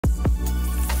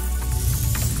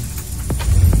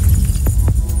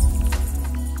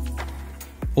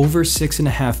Over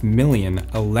 6.5 million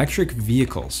electric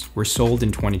vehicles were sold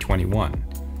in 2021.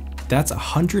 That's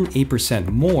 108%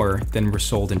 more than were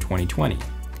sold in 2020.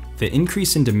 The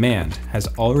increase in demand has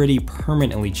already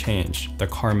permanently changed the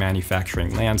car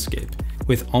manufacturing landscape,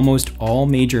 with almost all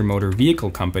major motor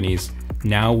vehicle companies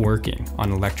now working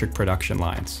on electric production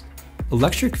lines.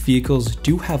 Electric vehicles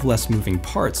do have less moving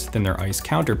parts than their ICE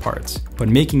counterparts, but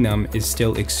making them is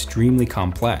still extremely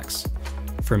complex.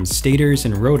 From stators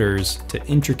and rotors to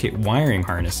intricate wiring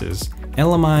harnesses,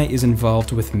 LMI is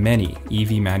involved with many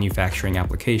EV manufacturing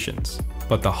applications.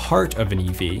 But the heart of an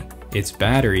EV, its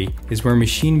battery, is where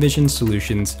machine vision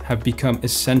solutions have become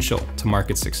essential to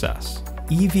market success.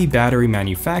 EV battery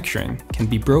manufacturing can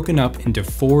be broken up into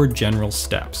 4 general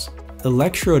steps: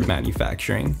 electrode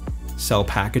manufacturing, cell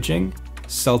packaging,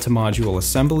 cell-to-module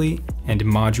assembly, and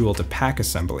module-to-pack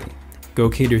assembly.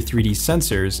 Gocator 3D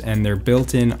sensors and their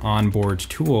built-in onboard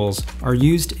tools are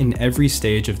used in every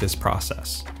stage of this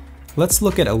process. Let's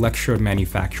look at electrode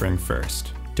manufacturing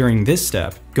first. During this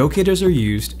step, gocators are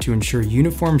used to ensure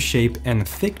uniform shape and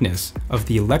thickness of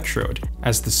the electrode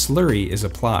as the slurry is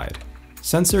applied.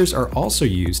 Sensors are also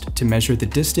used to measure the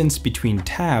distance between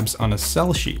tabs on a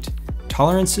cell sheet.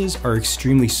 Tolerances are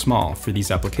extremely small for these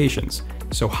applications,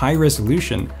 so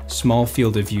high-resolution, small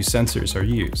field of view sensors are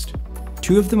used.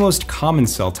 2 of the most common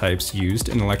cell types used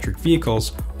in electric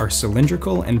vehicles are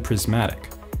cylindrical and prismatic.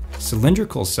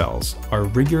 Cylindrical cells are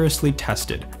rigorously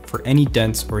tested for any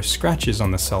dents or scratches on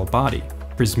the cell body.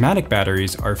 Prismatic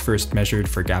batteries are first measured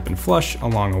for gap and flush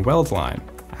along a weld line.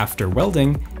 After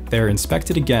welding, they are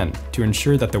inspected again to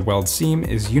ensure that the weld seam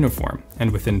is uniform and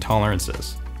within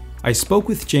tolerances. I spoke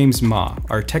with James Ma,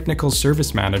 our technical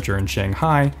service manager in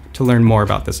Shanghai, to learn more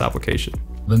about this application.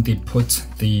 When they put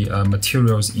the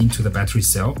materials into the battery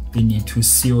cell, they need to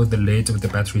seal the lid of the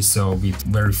battery cell with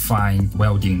very fine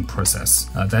welding process.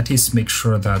 That is, make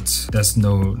sure that there's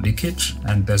no leakage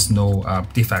and there's no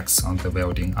defects on the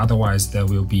welding. Otherwise, there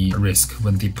will be a risk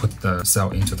when they put the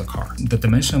cell into the car. The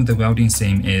dimension of the welding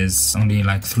seam is only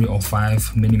like 3 or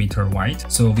 5 millimeter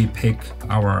wide. So we pick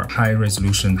our high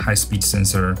resolution, high speed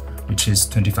sensor, which is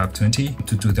 2520,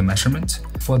 to do the measurement.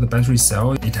 For the battery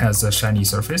cell, it has a shiny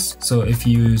surface. So if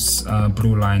you use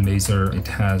blue line laser, it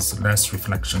has less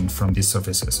reflection from these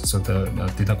surfaces. So the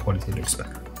data quality looks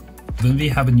better. When we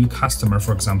have a new customer,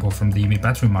 for example, from the EV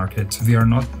battery market, we are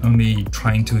not only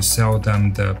trying to sell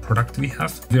them the product we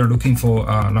have, we are looking for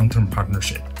a long-term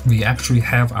partnership. We actually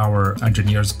have our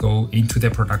engineers go into their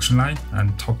production line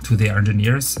and talk to their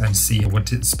engineers and see what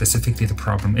specifically the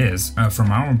problem is.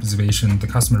 From our observation, the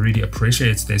customer really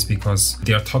appreciates this because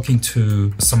they are talking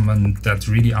to someone that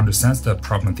really understands the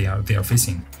problem they are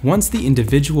facing. Once the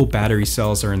individual battery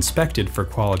cells are inspected for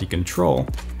quality control,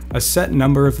 a set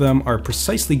number of them are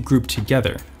precisely grouped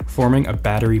together, forming a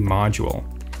battery module.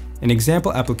 An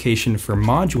example application for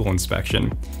module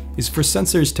inspection is for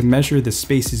sensors to measure the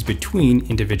spaces between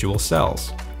individual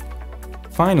cells.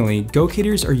 Finally,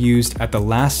 gocators are used at the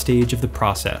last stage of the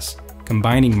process,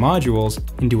 combining modules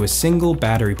into a single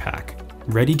battery pack,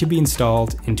 ready to be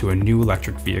installed into a new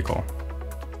electric vehicle.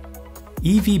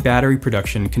 EV battery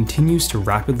production continues to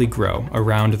rapidly grow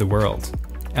around the world.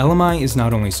 LMI is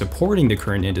not only supporting the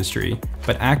current industry,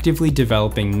 but actively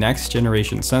developing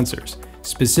next-generation sensors,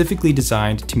 specifically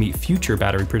designed to meet future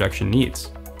battery production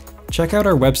needs. Check out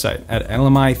our website at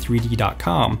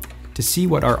lmi3d.com to see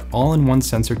what our all-in-one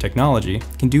sensor technology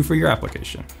can do for your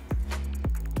application.